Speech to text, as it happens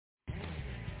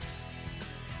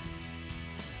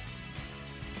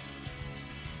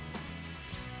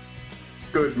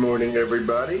Good morning,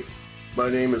 everybody. My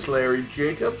name is Larry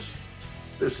Jacobs.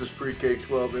 This is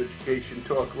Pre-K-12 Education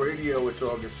Talk Radio. It's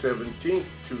August 17th,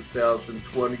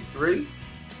 2023.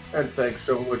 And thanks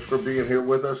so much for being here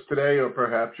with us today, or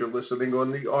perhaps you're listening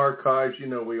on the archives. You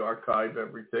know we archive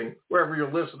everything wherever you're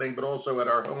listening, but also at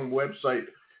our home website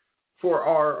for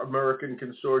our American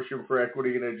Consortium for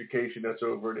Equity in Education. That's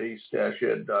over at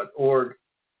ace-ed.org.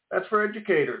 That's for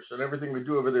educators, and everything we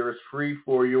do over there is free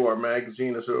for you. Our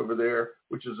magazine is over there,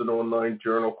 which is an online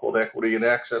journal called Equity and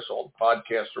Access. All the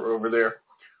podcasts are over there.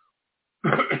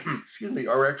 Excuse me.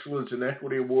 Our Excellence in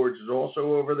Equity Awards is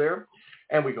also over there,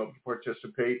 and we hope to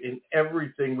participate in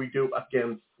everything we do.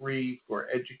 Again, free for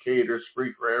educators,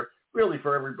 free for really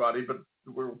for everybody, but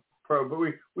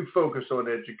we focus on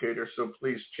educators, so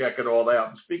please check it all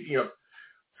out. And speaking of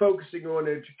focusing on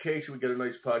education, we got a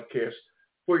nice podcast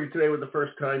for you today with the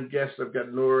first-time guest. I've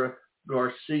got Nora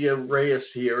Garcia Reyes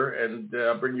here, and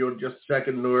I'll bring you in just a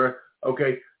second, Nora.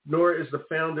 Okay, Nora is the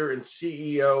founder and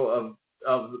CEO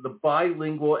of the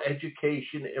Bilingual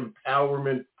Education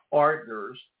Empowerment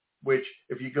Partners, which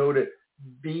if you go to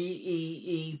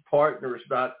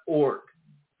beepartners.org,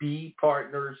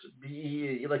 B-Partners,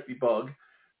 B-E-E, like the bug,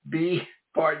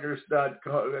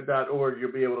 beepartners.org,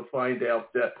 you'll be able to find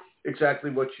out exactly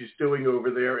what she's doing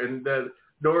over there. And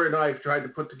Nora and I have tried to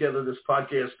put together this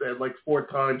podcast like 4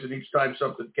 times, and each time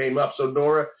something came up. So,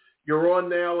 Nora, you're on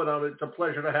now, and it's a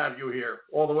pleasure to have you here,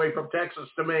 all the way from Texas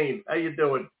to Maine. How you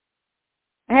doing?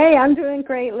 Hey, I'm doing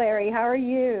great, Larry. How are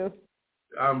you?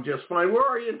 I'm just fine. Where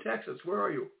are you in Texas? Where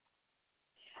are you?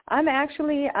 I'm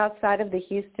actually outside of the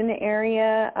Houston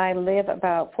area. I live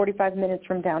about 45 minutes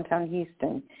from downtown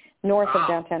Houston, north of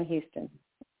downtown Houston.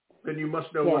 Then you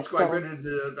must know what's going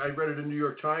on. I read it in the New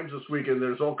York Times this week, and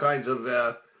there's all kinds of,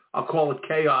 I'll call it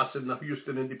chaos in the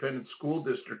Houston Independent School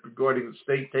District regarding the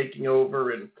state taking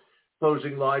over and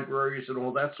closing libraries and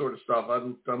all that sort of stuff.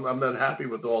 I'm not happy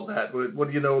with all that. What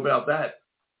do you know about that?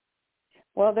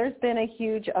 Well, there's been a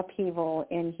huge upheaval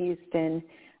in Houston.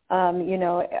 A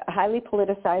highly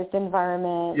politicized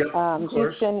environment. Yep, of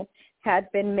course. Houston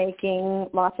had been making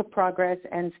lots of progress,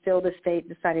 and still the state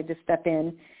decided to step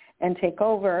in and take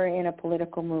over in a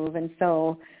political move. And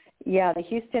so, the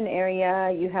Houston area,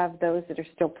 you have those that are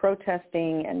still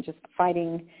protesting and just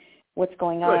fighting what's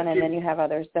going on, and then you have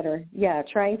others that are,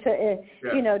 trying to,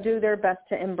 do their best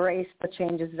to embrace the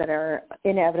changes that are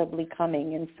inevitably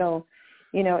coming. And so,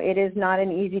 it is not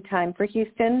an easy time for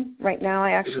Houston. Right now,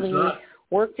 I actually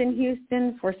worked in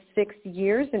Houston for 6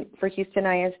 years for Houston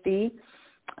ISD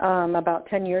about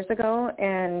 10 years ago,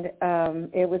 and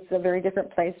it was a very different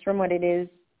place from what it is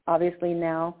obviously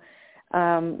now.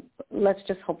 Let's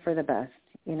just hope for the best.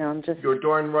 I'm just You're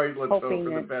darn right. Let's hope for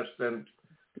the best. And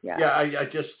I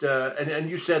just and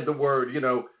you said the word.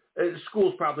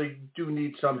 Schools probably do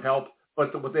need some help,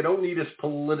 but what they don't need is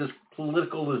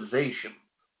politicalization.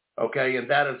 Okay, and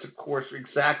that is, of course,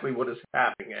 exactly what is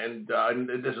happening. And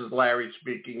this is Larry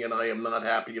speaking, and I am not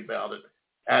happy about it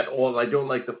at all. I don't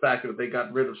like the fact that they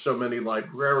got rid of so many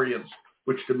librarians,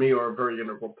 which to me are a very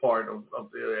integral part of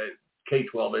the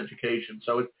K-12 education.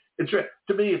 So it's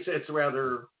to me it's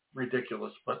rather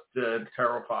ridiculous, but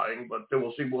terrifying. But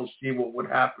we'll see what would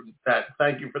happen.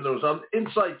 Thank you for those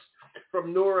insights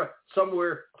from Nora,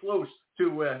 somewhere close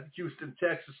to Houston,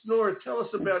 Texas. Nora, tell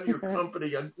us about your company.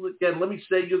 Again, let me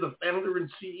say you're the founder and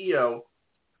CEO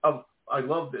of, I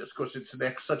love this because it's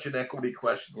such an equity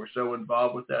question. We're so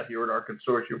involved with that here at our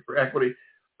Consortium for Equity.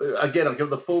 Again, I'll give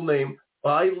the full name,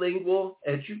 Bilingual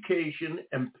Education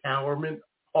Empowerment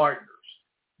Partners,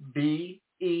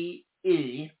 BEE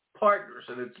Partners,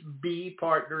 and it's B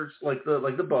Partners, like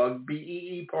the bug,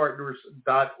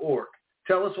 beepartners.org.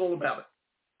 Tell us all about it.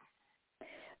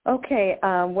 Okay,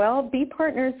 B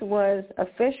Partners was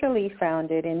officially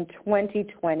founded in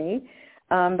 2020,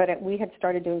 but we had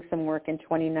started doing some work in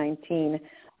 2019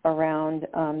 around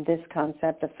this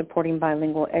concept of supporting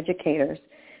bilingual educators.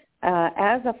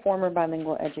 As a former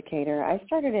bilingual educator, I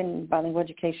started in bilingual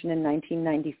education in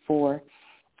 1994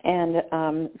 and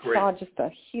saw just a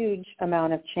huge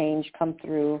amount of change come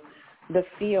through the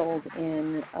field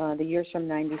in the years from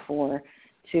 94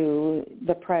 to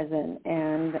the present.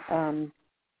 And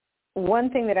one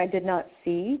thing that I did not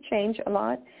see change a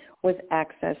lot was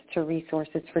access to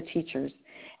resources for teachers.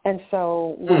 And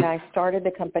so when I started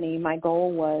the company, my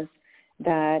goal was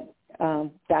that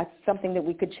that's something that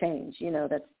we could change,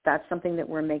 that's something that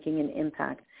we're making an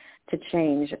impact to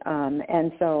change.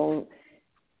 And so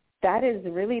that is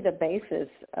really the basis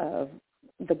of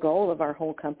the goal of our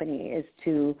whole company, is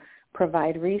to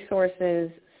provide resources,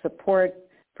 support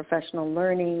professional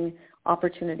learning,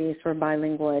 opportunities for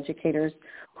bilingual educators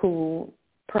who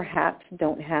perhaps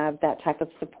don't have that type of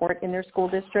support in their school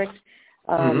district,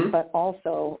 but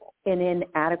also an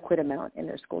inadequate amount in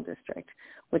their school district,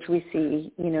 which we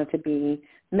see, to be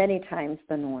many times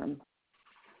the norm.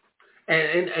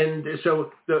 And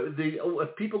so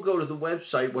if people go to the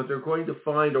website, what they're going to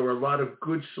find are a lot of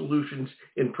good solutions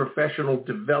in professional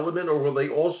development, or will they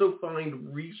also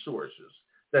find resources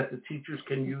that the teachers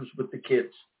can use with the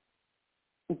kids?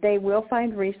 They will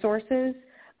find resources.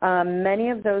 Many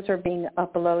of those are being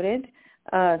uploaded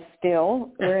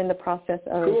still. We're in the process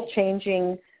of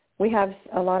changing. We have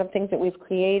a lot of things that we've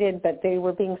created, but they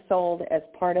were being sold as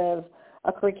part of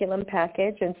a curriculum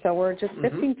package, and so we're just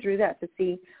sifting through that to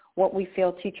see what we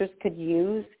feel teachers could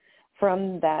use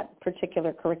from that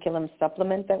particular curriculum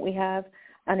supplement that we have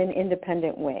in an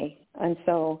independent way. And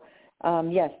so,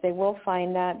 yes, they will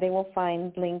find that. They will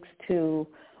find links to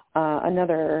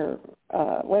another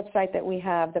website that we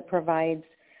have that provides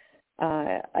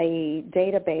a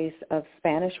database of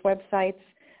Spanish websites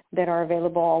that are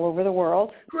available all over the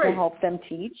world to help them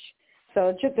teach.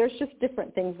 So there's just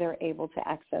different things they're able to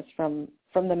access from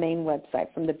the main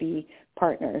website, from the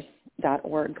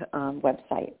bpartners.org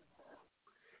website.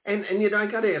 And I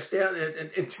got to ask,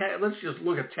 let's just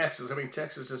look at Texas. I mean,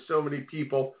 Texas has so many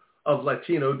people of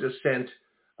Latino descent,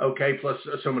 plus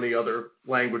so many other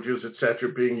languages, et cetera,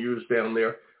 being used down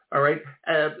there. All right.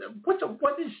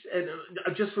 What is,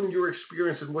 just from your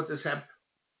experience and what this happened,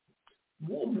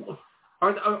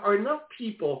 are enough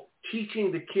people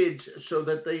teaching the kids so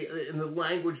that they, in the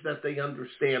language that they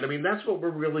understand? I mean, that's what we're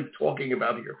really talking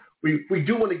about here. We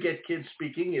do want to get kids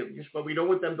speaking English, but we don't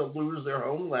want them to lose their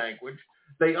home language.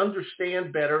 They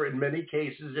understand better in many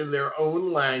cases in their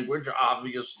own language,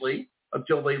 obviously,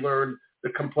 until they learn the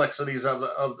complexities of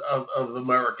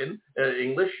American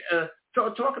English.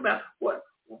 Talk about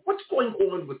what's going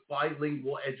on with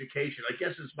bilingual education, I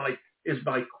guess is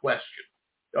my question.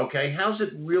 Okay, how's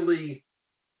it really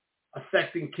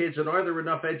affecting kids, and are there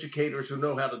enough educators who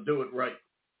know how to do it right?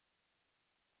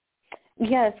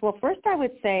 Yes, well, first I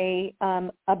would say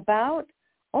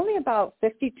only about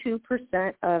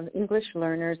 52% of English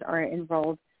learners are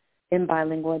enrolled in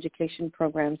bilingual education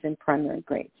programs in primary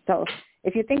grades. So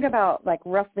if you think about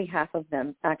roughly half of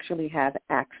them actually have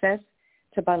access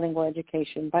to bilingual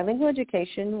education. Bilingual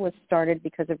education was started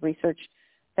because of research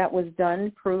that was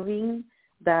done proving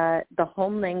that the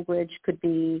home language could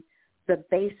be the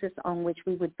basis on which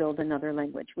we would build another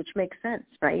language, which makes sense,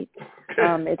 right?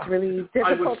 It's really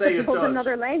difficult to build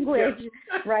another language,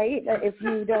 right, if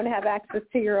you don't have access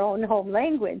to your own home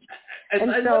language.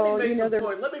 And so,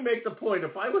 let me make the point.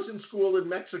 If I was in school in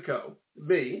Mexico,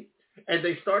 and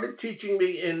they started teaching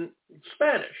me in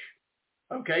Spanish,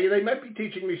 okay, they might be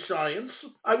teaching me science,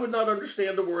 I would not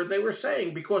understand the word they were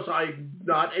saying because I'm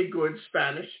not a good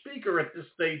Spanish speaker at this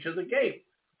stage of the game.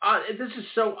 This is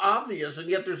so obvious, and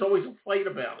yet there's always a fight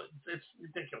about it. It's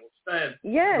ridiculous.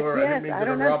 Yes, I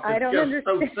don't understand.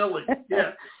 So silly.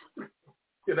 Yeah.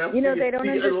 They don't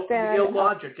understand. The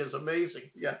illogic is amazing.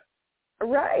 Yeah.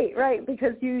 Right,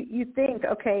 because you think,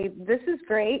 okay, this is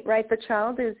great, right? The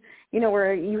child is,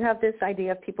 where you have this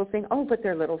idea of people saying, oh, but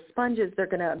they're little sponges, they're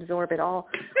going to absorb it all.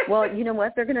 Well, you know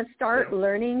what? They're going to start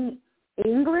learning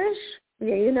English,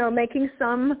 making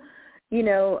some,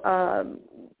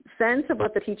 sense of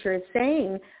what the teacher is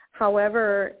saying.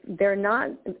 However, they're not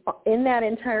in that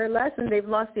entire lesson. They've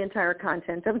lost the entire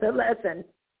content of the lesson.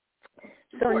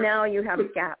 So now you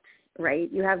have gaps, right?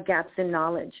 You have gaps in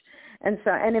knowledge. And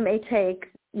it may take,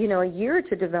 a year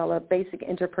to develop basic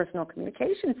interpersonal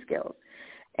communication skills.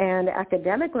 And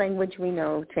academic language, we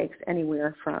know, takes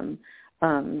anywhere from,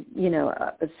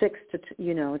 6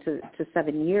 to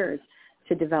 7 years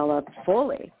to develop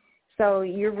fully. So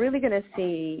you're really going to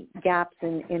see gaps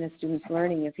in a student's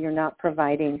learning if you're not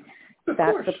providing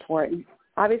that support.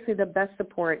 Obviously, the best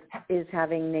support is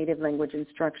having native language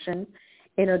instruction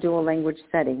in a dual language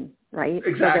setting, right?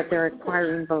 Exactly. So that they're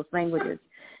acquiring both languages,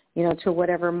 to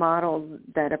whatever model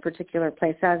that a particular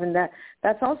place has. And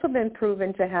that's also been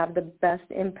proven to have the best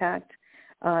impact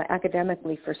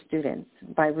academically for students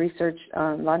by research,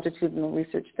 longitudinal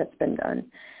research that's been done.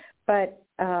 But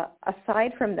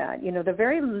aside from that, the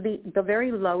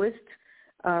very lowest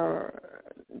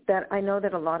that I know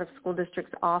that a lot of school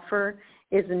districts offer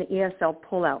is an ESL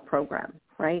pullout program,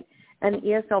 right? And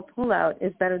ESL pullout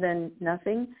is better than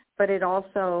nothing, but it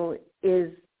also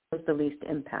is the least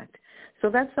impact. So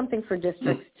that's something for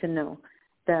districts to know,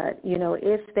 that,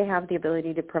 if they have the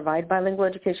ability to provide bilingual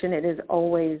education, it is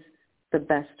always the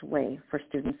best way for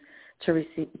students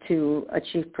to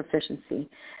achieve proficiency.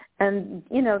 And,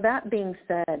 that being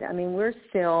said, I mean, we're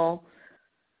still,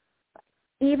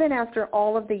 even after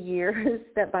all of the years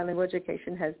that bilingual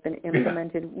education has been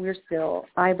implemented, we're still,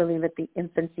 I believe, at the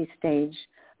infancy stage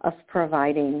of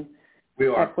providing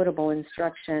equitable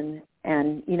instruction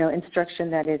and,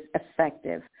 instruction that is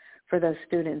effective for those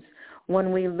students.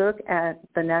 When we look at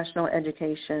the National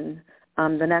Association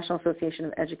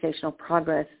of Educational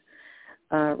Progress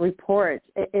report,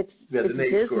 it's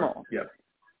dismal. Yeah.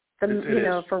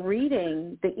 For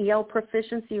reading, the EL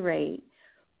proficiency rate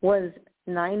was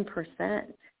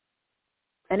 9%.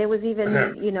 And it was even,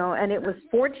 and it was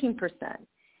 14%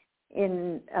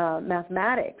 in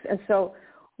mathematics. And so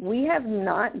we have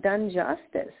not done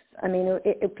justice. I mean,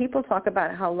 people talk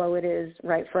about how low it is,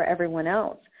 right, for everyone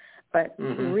else. But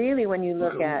really, when you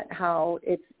look at how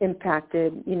it's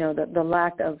impacted, the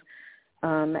lack of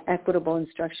equitable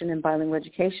instruction in bilingual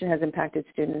education has impacted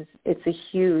students, it's a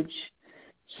huge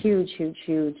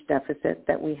deficit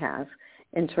that we have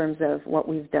in terms of what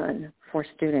we've done for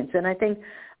students. And I think,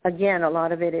 again, a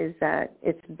lot of it is that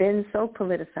it's been so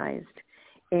politicized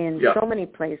in so many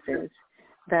places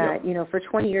that, for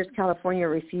 20 years, California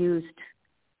refused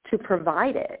to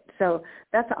provide it. So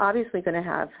that's obviously going to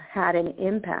have had an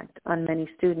impact on many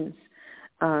students,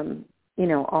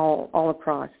 all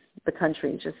across the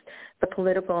country. Just the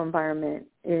political environment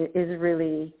is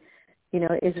really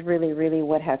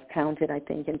what has counted, I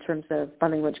think, in terms of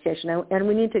bilingual education. And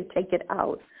we need to take it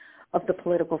out of the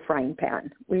political frying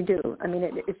pan. We do. I mean,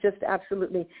 it's just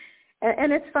absolutely.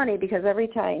 And it's funny because every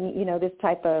time, this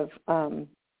type of,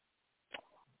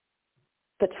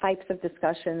 the types of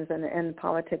discussions and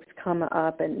politics come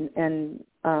up and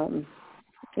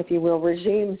if you will,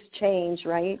 regimes change,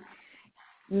 right?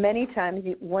 Many times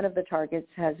one of the targets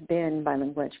has been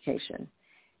bilingual education.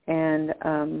 And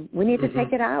we need to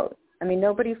take it out. I mean,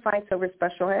 nobody fights over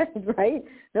special ed, right?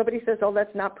 Nobody says,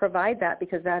 let's not provide that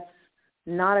because that's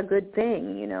not a good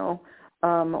thing,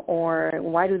 or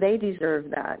why do they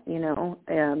deserve that,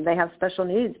 they have special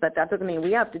needs, but that doesn't mean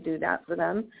we have to do that for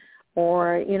them.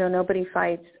 Or, nobody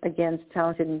fights against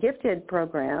talented and gifted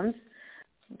programs.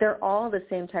 They're all the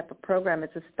same type of program.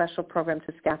 It's a special program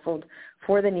to scaffold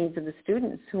for the needs of the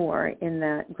students who are in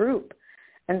that group.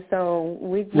 And so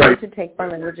we need to take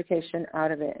bilingual education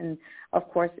out of it. And, of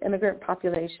course, immigrant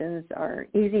populations are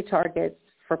easy targets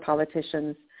for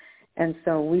politicians. And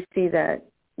so we see that,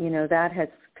 that has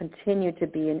continued to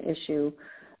be an issue,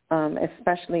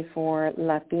 especially for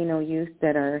Latino youth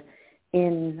that are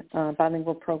in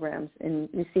bilingual programs and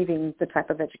receiving the type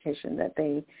of education that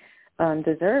they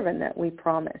deserve and that we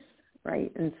promise,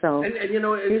 right? And so,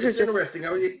 it's interesting.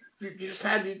 I mean, you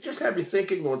just had me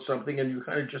thinking on something, and you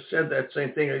kind of just said that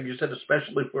same thing. You said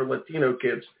especially for Latino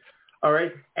kids, all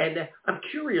right? And I'm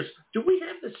curious, do we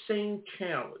have the same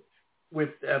challenge with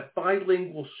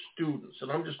bilingual students?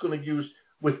 And I'm just going to use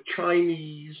with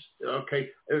Chinese, okay?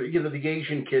 The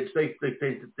Asian kids, they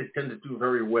tend to do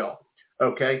very well.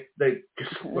 Okay, they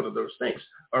just one of those things.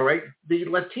 All right, the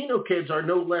Latino kids are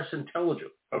no less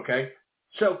intelligent. Okay,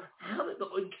 so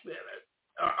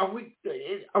are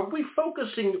we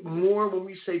focusing more when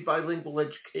we say bilingual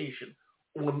education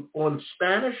on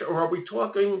Spanish, or are we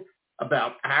talking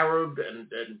about Arab and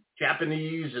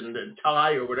Japanese and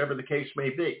Thai or whatever the case may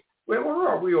be? Where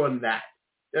are we on that?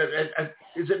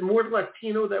 Is it more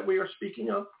Latino that we are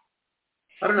speaking of?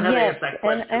 I don't know how to ask that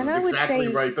question exactly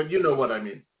right, but you know what I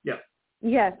mean. Yeah.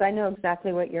 Yes, I know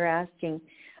exactly what you're asking.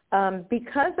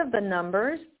 Because of the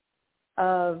numbers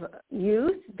of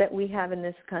youth that we have in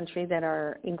this country that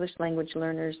are English language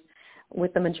learners,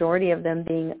 with the majority of them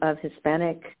being of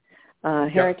Hispanic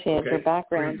heritage or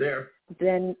background,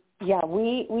 then,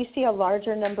 we see a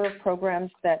larger number of programs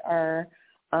that are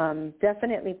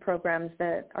definitely programs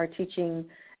that are teaching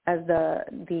as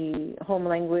the home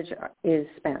language is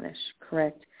Spanish,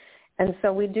 correct? And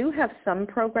so we do have some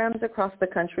programs across the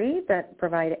country that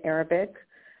provide Arabic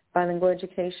bilingual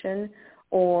education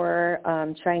or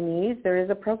Chinese. There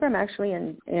is a program actually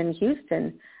in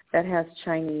Houston that has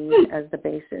Chinese as the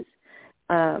basis.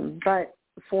 But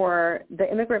for the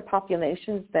immigrant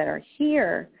populations that are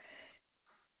here,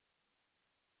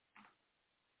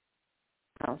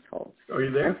 households. Are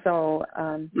you there? And so,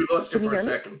 we lost you for a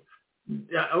second.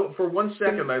 Yeah, for 1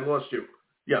 second I lost you.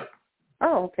 Yeah.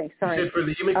 Oh, okay, sorry. You said for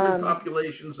the immigrant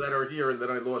populations that are here, and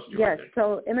then I lost you. Yes,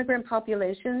 so immigrant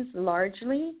populations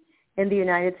largely in the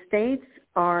United States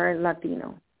are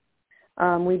Latino.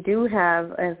 We do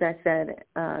have, as I said,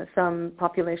 some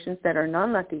populations that are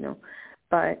non-Latino,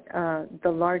 but the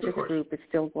largest group is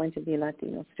still going to be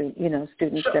Latino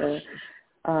students that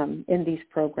are in these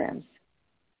programs.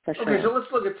 For sure. Okay, so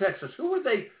let's look at Texas. Who are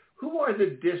they? Who are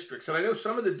the districts? And I know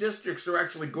some of the districts are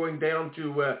actually going down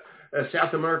to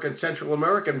South America and Central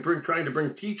America and trying to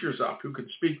bring teachers up who could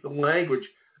speak the language.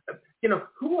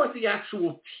 Who are the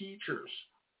actual teachers,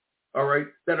 all right,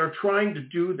 that are trying to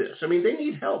do this? I mean, they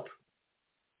need help.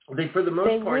 They, for the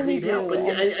most part, really need help. do.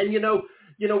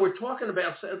 And we're talking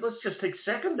about, let's just take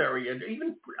secondary and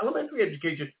even elementary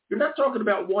education. You're not talking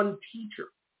about one teacher.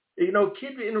 A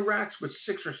kid interacts with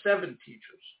 6 or 7 teachers,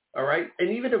 all right?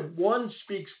 And even if one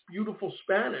speaks beautiful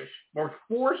Spanish or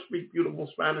 4 speak beautiful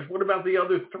Spanish, what about the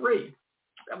other 3?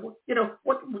 How's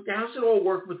it all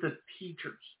work with the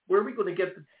teachers? Where are we going to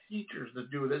get the teachers to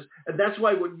do this? And that's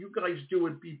why what you guys do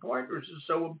at B Partners is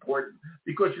so important,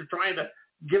 because you're trying to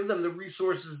give them the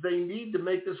resources they need to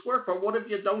make this work. But what if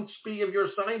you don't speak, if you're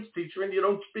a science teacher and you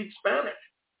don't speak Spanish,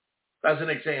 as an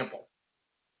example?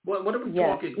 What are we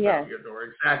talking about here, Nora?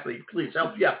 Exactly. Please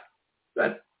help. Yeah.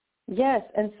 Yes,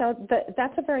 and so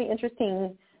that's a very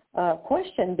interesting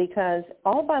question, because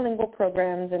all bilingual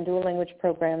programs and dual language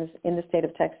programs in the state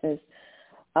of Texas,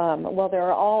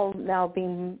 they're all now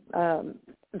being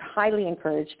highly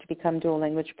encouraged to become dual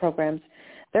language programs.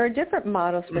 There are different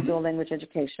models for dual language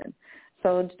education.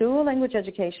 So dual language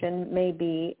education may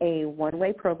be a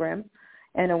one-way program,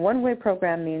 and a one-way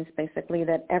program means basically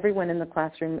that everyone in the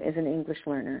classroom is an English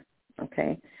learner,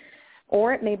 okay?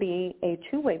 Or it may be a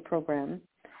two-way program,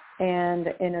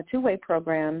 and in a two-way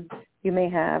program, you may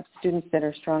have students that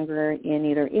are stronger in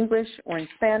either English or in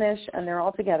Spanish, and they're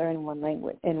all together in one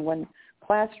language, in one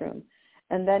classroom.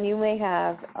 And then you may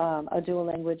have a dual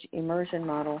language immersion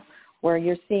model where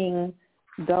you're seeing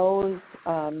those,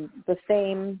 the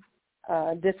same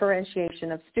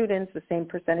differentiation of students, the same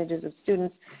percentages of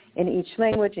students in each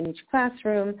language, in each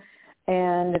classroom,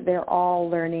 and they're all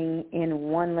learning in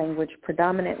one language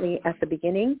predominantly at the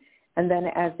beginning. And then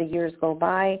as the years go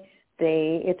by,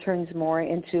 it turns more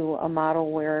into a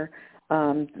model where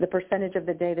the percentage of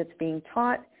the day that's being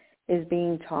taught is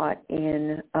being taught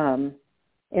in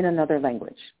another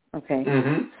language. Okay.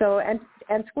 Mm-hmm. So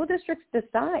and school districts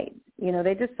decide.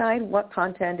 They decide what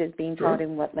content is being taught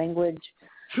in what language.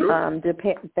 Sure.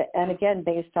 And again,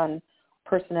 based on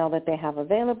personnel that they have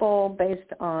available,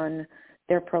 based on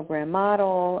their program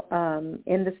model.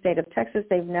 In the state of Texas,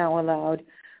 they've now allowed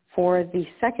for the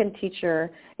second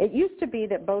teacher. It used to be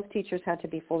that both teachers had to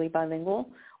be fully bilingual.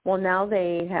 Well, now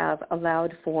they have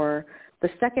allowed for the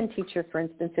second teacher, for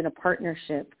instance, in a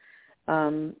partnership,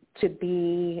 to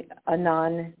be a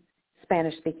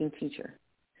non-Spanish speaking teacher.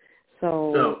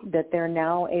 So that they're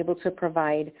now able to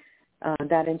provide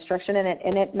that instruction,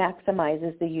 and it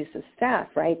maximizes the use of staff,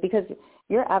 right? Because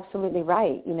you're absolutely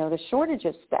right. The shortage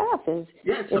of staff is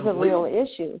a real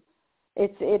issue.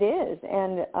 It is,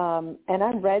 and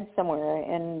I read somewhere,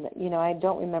 and I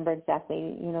don't remember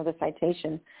exactly the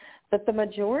citation, but the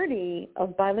majority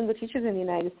of bilingual teachers in the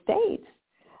United States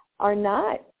are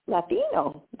not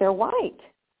Latino; they're white.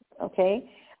 Okay,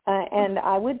 and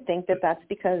I would think that that's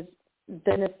because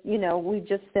we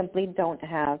just simply don't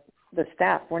have the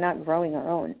staff. We're not growing our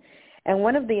own. And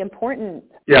one of the important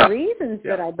reasons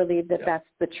that I believe that that's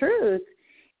the truth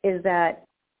is that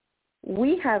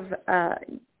we have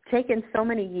taken so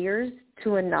many years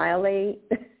to annihilate,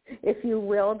 if you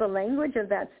will, the language of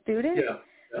that student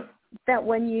that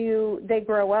when they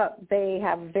grow up, they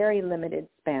have very limited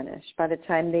Spanish by the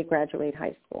time they graduate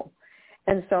high school.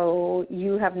 And so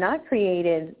you have not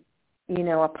created,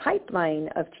 a pipeline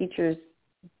of teachers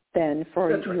then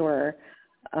for your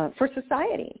for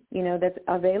society, that's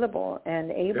available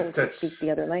and able to speak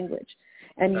the other language.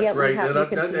 And yet we have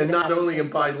and not only in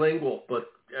bilingual, but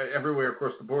everywhere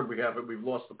across the board we have it. We've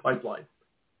lost the pipeline,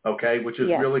 which is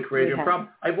really creating a problem.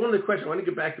 I have one other question. I want to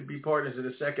get back to B Partners in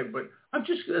a second, but I'm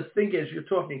just thinking as you're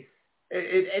talking,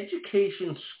 in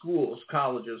education schools,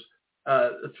 colleges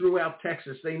throughout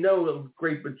Texas, they know a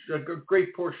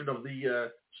great portion of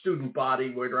the student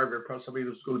body, wherever somebody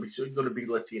was going to be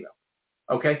Latino.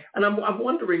 Okay, and I'm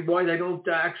wondering why they don't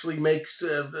actually make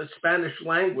the Spanish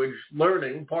language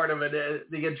learning part of the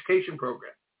education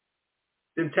program.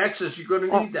 In Texas, you're going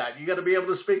to need that. You got to be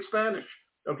able to speak Spanish.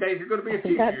 Okay, if you're going to be a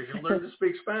teacher, you learn to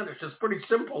speak Spanish. It's pretty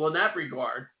simple in that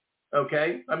regard.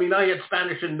 Okay, I mean, I had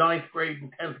Spanish in 9th grade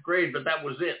and 10th grade, but that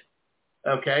was it.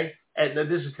 Okay, and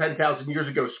this is 10,000 years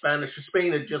ago.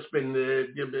 Spain had just been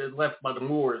left by the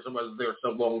Moors. It wasn't there so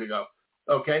long ago.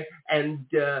 Okay, and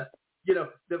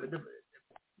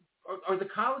Are the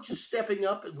colleges stepping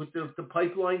up with the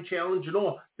pipeline challenge and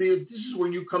all? This is where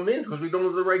you come in because we don't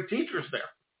have the right teachers there.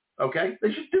 Okay,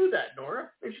 they should do that, Nora.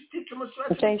 They should teach them a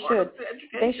They should.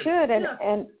 They should,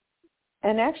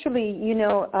 and actually,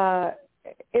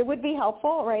 it would be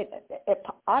helpful, right?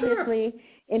 Obviously,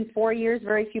 in 4 years,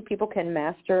 very few people can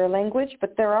master a language,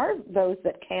 but there are those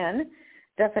that can.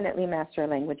 definitely master a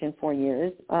language in 4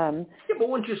 years. Yeah, but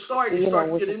once you start to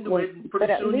get into it, and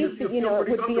pretty soon you feel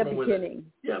pretty comfortable with it.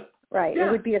 Yeah. Right. Yeah.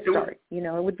 It would be a start.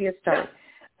 It would be a start.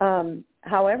 Yeah.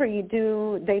 However,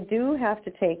 they do have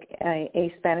to take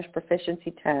a Spanish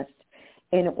proficiency test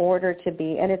in order to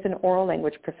be, and it's an oral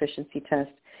language proficiency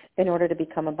test, in order to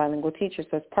become a bilingual teacher.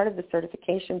 So as part of the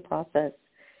certification process,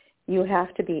 you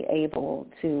have to be able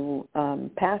to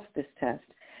pass this test.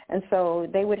 And so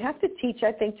they would have to teach,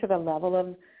 I think, to the level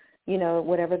of,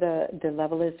 whatever the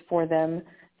level is for them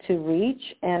to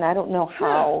reach. And I don't know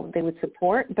how they would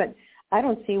support, but I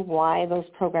don't see why those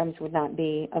programs would not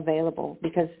be available,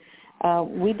 because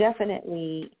we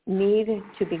definitely need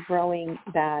to be growing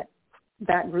that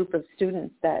group of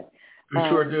students that we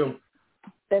sure do.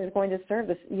 That is going to serve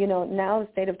this. Now the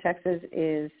state of Texas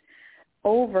is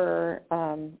over,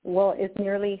 it's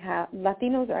nearly half,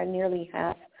 Latinos are nearly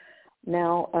half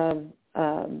now of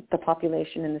the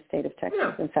population in the state of Texas.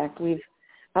 Yeah. In fact, we've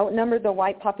outnumbered the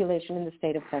white population in the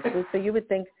state of Texas. So you would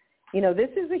think,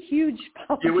 this is a huge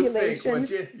population.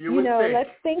 You would think. Let's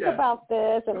think about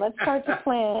this and let's start to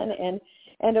plan.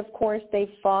 And of course, they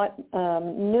fought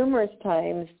numerous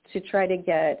times to try to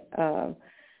get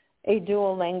a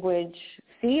dual language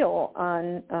seal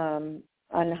on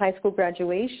high school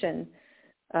graduation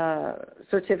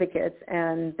certificates,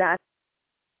 and that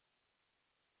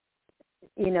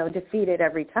defeated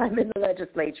every time in the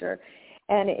legislature.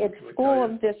 And it's school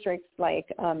of districts like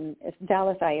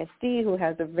Dallas ISD, who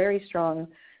has a very strong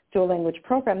dual language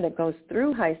program that goes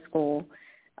through high school,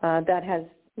 that has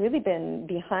really been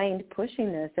behind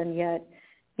pushing this, and yet,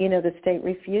 the state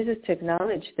refuses to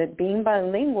acknowledge that being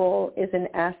bilingual is an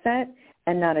asset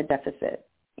and not a deficit,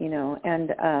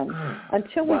 and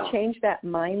until we change that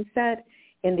mindset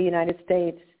in the United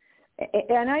States,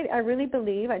 and I truly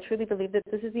believe that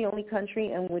this is the only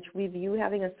country in which we view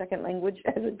having a second language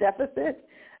as a deficit,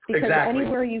 because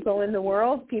anywhere you go in the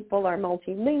world, people are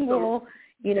multilingual,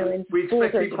 and we schools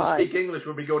expect people to speak English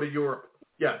when we go to Europe.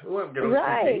 Yeah, well, speak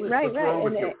English. What's wrong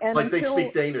with you? And like until, they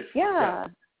speak Danish. Yeah.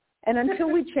 And until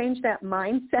we change that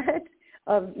mindset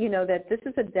of, that this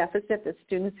is a deficit that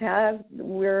students have,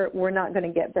 we're not going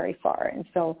to get very far. And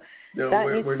so we're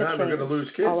going to lose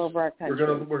kids all over our country.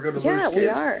 We're going to lose kids. Yeah, we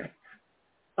are.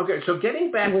 Okay, so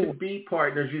getting back to B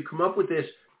Partners, you come up with this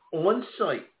on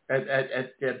site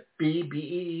at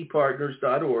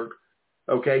beepartners.org.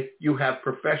 Okay, you have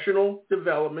professional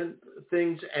development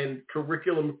things and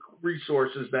curriculum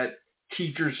resources that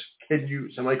teachers can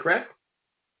use. Am I correct?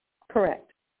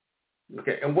 Correct.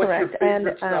 Okay, and what's your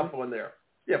favorite stuff on there?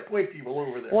 Yeah, point people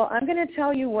over there. Well, I'm going to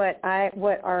tell you what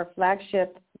our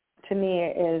flagship, to me,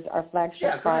 is our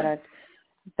flagship product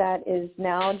that is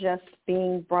now just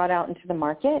being brought out into the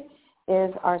market,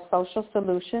 is our social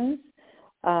solutions,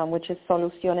 which is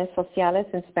Soluciones Sociales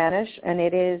in Spanish, and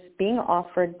it is being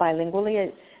offered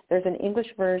bilingually. There's an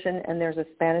English version and there's a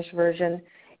Spanish version.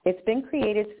 It's been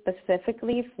created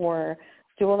specifically for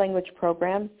dual language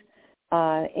programs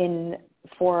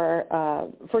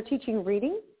for teaching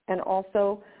reading and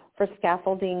also for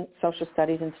scaffolding social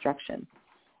studies instruction.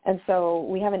 And so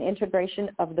we have an integration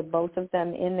of the both of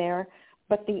them in there,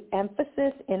 but the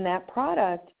emphasis in that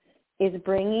product is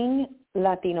bringing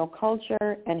Latino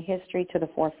culture and history to the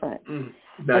forefront. Nice.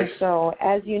 And so,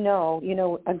 as you know,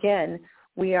 again,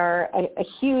 we are a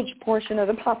huge portion of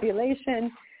the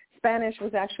population. Spanish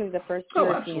was actually the first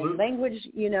European language,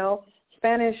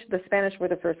 The Spanish were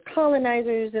the first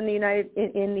colonizers in the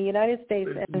United States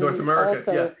and North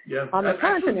America, also on the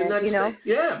continent,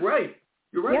 Yeah, right.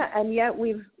 You're right. Yeah, and yet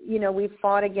we've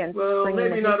fought against bringing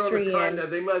maybe the not on history the continent.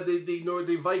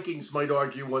 The Vikings might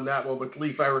argue on that one with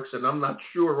Leif Erikson. I'm not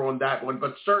sure on that one,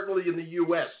 but certainly in the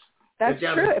U.S. That's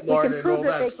true. If we can prove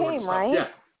that they came, right?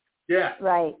 Yeah.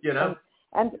 Right.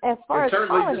 And as far as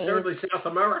colonies, certainly South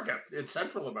America, it's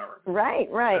Central America. Right.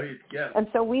 I mean, yeah. And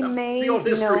so we made,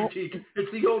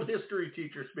 it's the old history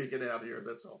teacher speaking out here.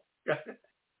 That's all.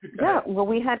 Yeah. Well,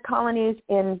 we had colonies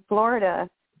in Florida,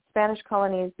 Spanish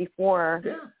colonies before.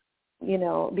 Yeah.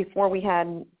 Before we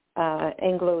had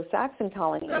Anglo-Saxon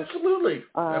colonies. Absolutely.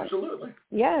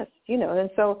 Yes. And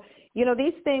so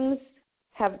these things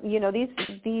have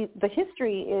the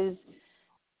history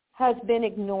has been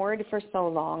ignored for so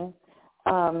long.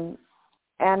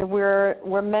 And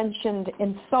we're mentioned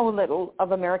in so little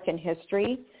of American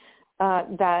history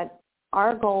that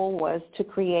our goal was to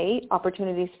create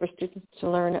opportunities for students to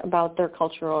learn about their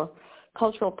cultural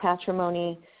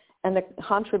patrimony and the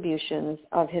contributions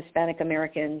of Hispanic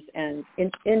Americans and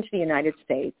into the United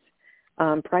States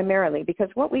primarily. Because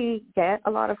what we get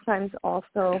a lot of times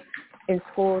also in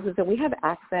schools is that we have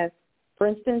access. For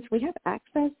instance, we have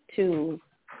access to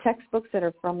textbooks that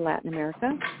are from Latin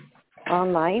America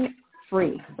online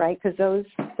free, right? Because those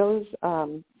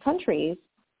countries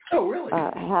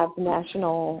have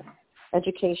national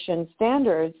education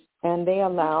standards, and they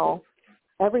allow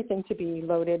everything to be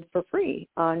loaded for free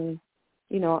on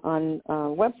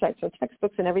websites. So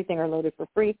textbooks and everything are loaded for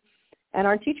free, and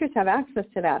our teachers have access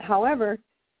to that. However,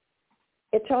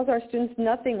 it tells our students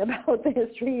nothing about the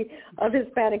history of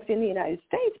Hispanics in the United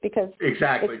States because each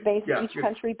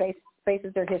country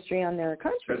bases their history on their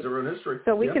country. That's their own history.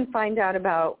 So we can find out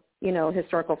about,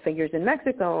 historical figures in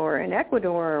Mexico or in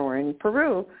Ecuador or in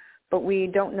Peru, but we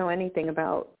don't know anything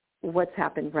about what's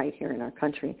happened right here in our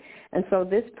country. And so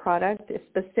this product is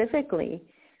specifically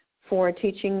for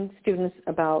teaching students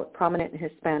about prominent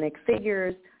Hispanic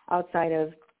figures outside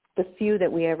of the few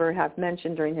that we ever have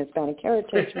mentioned during Hispanic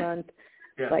Heritage Month,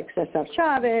 like Cesar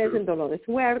Chavez and Dolores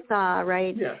Huerta,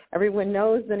 right? Yeah. Everyone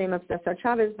knows the name of Cesar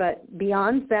Chavez, but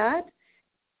beyond that,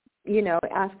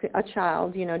 ask a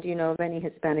child, do you know of any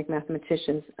Hispanic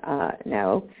mathematicians?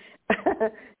 No.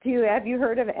 Have you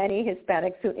heard of any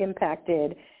Hispanics who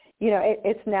impacted,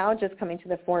 it's now just coming to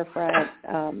the forefront.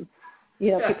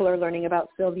 People are learning about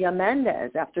Sylvia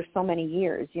Mendez after so many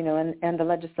years, and the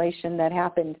legislation that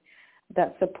happened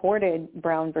that supported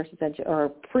Brown versus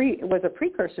was a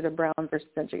precursor to Brown versus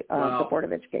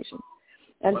supportive education.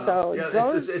 And so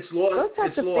those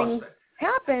types of things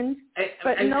happened,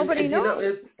 but nobody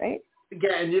knows, right?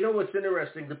 Yeah, and what's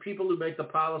interesting? The people who make the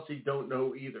policy don't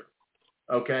know either.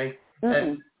 Okay,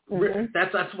 and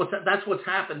that's what's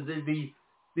happened.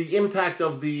 The impact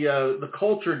of the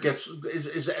culture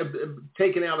is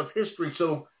taken out of history.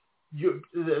 So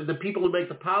the people who make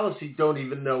the policy don't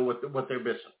even know what they're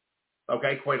missing.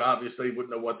 Okay, quite obviously they wouldn't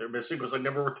know what they're missing because they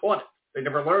never were taught it. They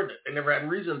never learned it. They never had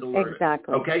reason to learn it.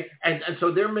 Okay, and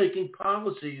so they're making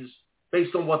policies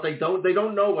based on what they don't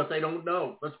know what they don't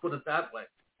know. Let's put it that way.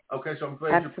 Okay, so I'm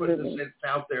glad you're putting this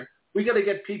out there. We got to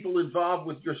get people involved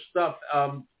with your stuff.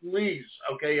 Please,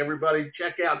 okay, everybody,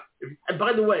 check out. And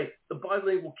by the way, the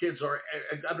bilingual kids are,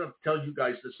 I'm going to tell you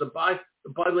guys this, the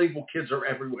bilingual kids are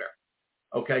everywhere.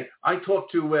 Okay, I talk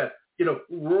to,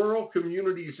 rural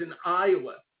communities in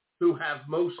Iowa who have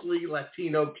mostly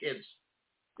Latino kids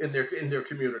in their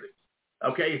community.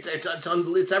 Okay,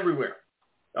 it's everywhere.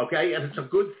 Okay, and it's a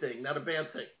good thing, not a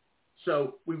bad thing.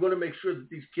 So we want to make sure that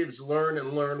these kids learn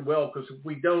and learn well, because if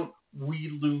we don't,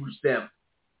 we lose them.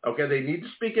 Okay, they need to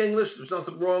speak English. There's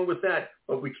nothing wrong with that,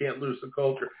 but we can't lose the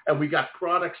culture. And we got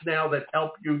products now that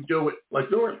help you do it,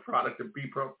 like Nora's product at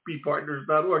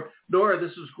bpartners.org. Nora,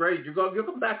 this is great. You'll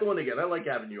come back on again. I like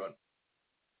having you on.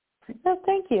 Well,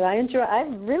 thank you.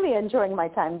 I'm really enjoying my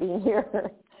time being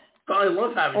here. I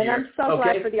love having you here. And I'm so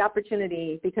glad for the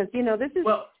opportunity because,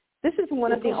 this is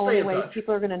one of the only ways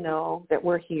people are going to know that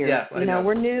we're here. Yeah, I know.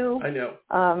 We're new. I know.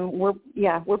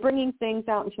 We're bringing things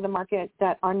out into the market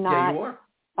that are not. Yeah, you are.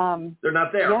 They're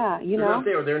not there. Yeah, they're not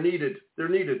there. They're needed.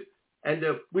 And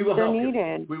we will help you.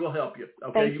 We will help you.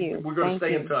 Okay. Thank you. We're going to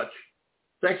stay in touch.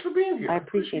 Thanks for being here. I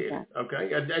appreciate that.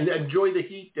 Okay. And enjoy the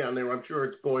heat down there. I'm sure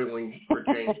it's boiling for a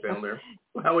change down there.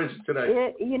 How is it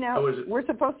today? How is it? We're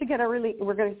supposed to get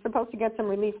supposed to get some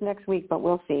relief next week, but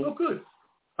we'll see. Oh, good.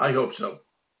 I hope so.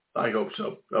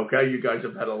 Okay. You guys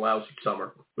have had a lousy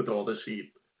summer with all this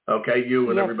heat. Okay.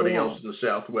 You and everybody else in the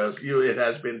Southwest. It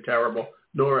has been terrible.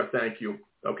 Nora, thank you.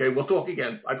 Okay. We'll talk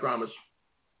again. I promise.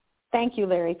 Thank you,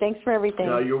 Larry. Thanks for everything.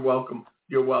 No, you're welcome.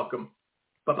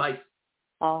 Bye-bye.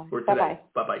 Bye-bye.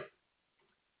 Bye-bye.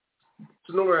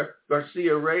 So Nora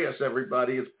Garcia Reyes,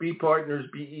 everybody. It's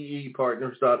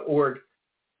BeePartners.org.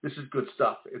 This is good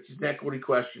stuff. It's an equity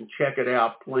question. Check it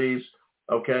out, please.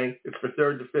 Okay? It's for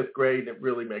 3rd to 5th grade, and it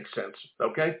really makes sense.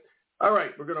 Okay? All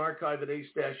right. We're going to archive at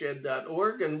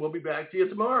ace-ed.org, and we'll be back to you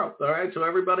tomorrow. All right? So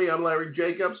everybody, I'm Larry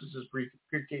Jacobs. This is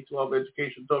Pre-K-12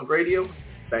 Education Talk Radio.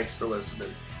 Thanks for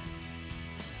listening.